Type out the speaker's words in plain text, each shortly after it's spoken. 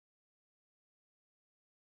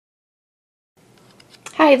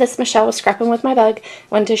Hi, this is Michelle with Scrappinwithmybug. I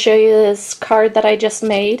wanted to show you this card that I just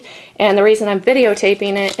made, and the reason I'm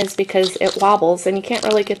videotaping it is because it wobbles, and you can't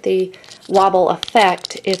really get the wobble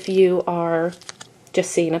effect if you are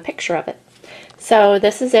just seeing a picture of it. So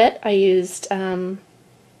this is it. I used a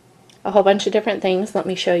whole bunch of different things. Let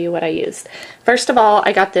me show you what I used. First of all,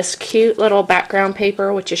 I got this cute little background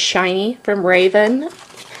paper, which is shiny, from Raven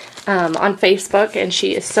on Facebook, and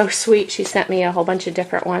she is so sweet. She sent me a whole bunch of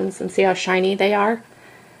different ones, and see how shiny they are?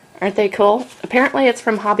 Aren't they cool? Apparently it's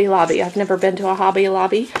from Hobby Lobby. I've never been to a Hobby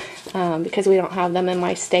Lobby because we don't have them in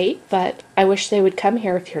my state, but I wish they would come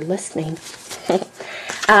here if you're listening.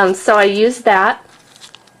 So I used that.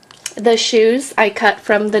 The shoes I cut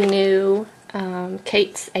from the new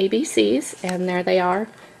Kate's ABCs, and there they are.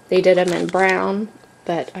 They did them in brown,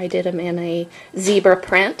 but I did them in a zebra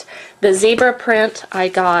print. The zebra print I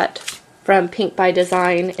got from Pink by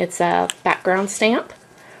Design. It's a background stamp,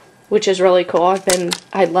 which is really cool.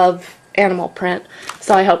 I love animal print,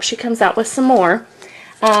 so I hope she comes out with some more.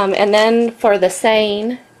 And then for the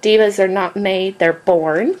saying, Divas are not made, they're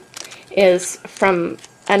born, is from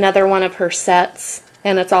another one of her sets,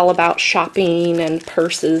 and it's all about shopping and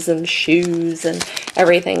purses and shoes and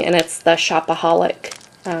everything, and it's the Shopaholic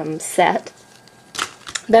set.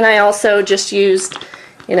 Then I also just used,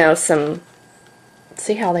 some,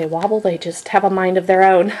 see how they wobble? They just have a mind of their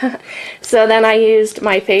own. So then I used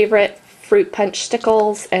my favorite fruit punch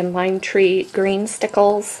stickles and lime tree green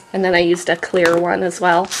stickles, and then I used a clear one as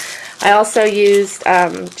well. I also used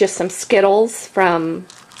just some Skittles from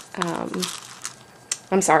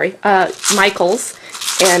Michael's,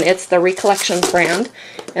 and it's the Recollections brand,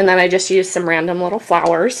 and then I just used some random little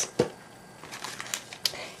flowers.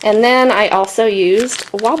 And then I also used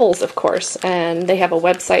Wobbles, of course, and they have a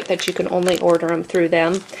website that you can only order them through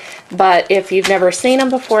them. But if you've never seen them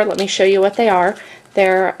before, let me show you what they are.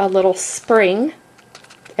 They're a little spring,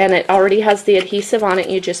 and it already has the adhesive on it.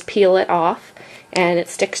 You just peel it off, and it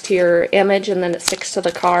sticks to your image, and then it sticks to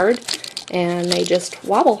the card, and they just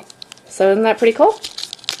wobble. So isn't that pretty cool?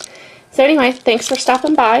 So anyway, thanks for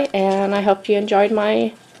stopping by, and I hope you enjoyed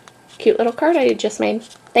my cute little card I just made.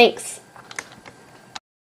 Thanks.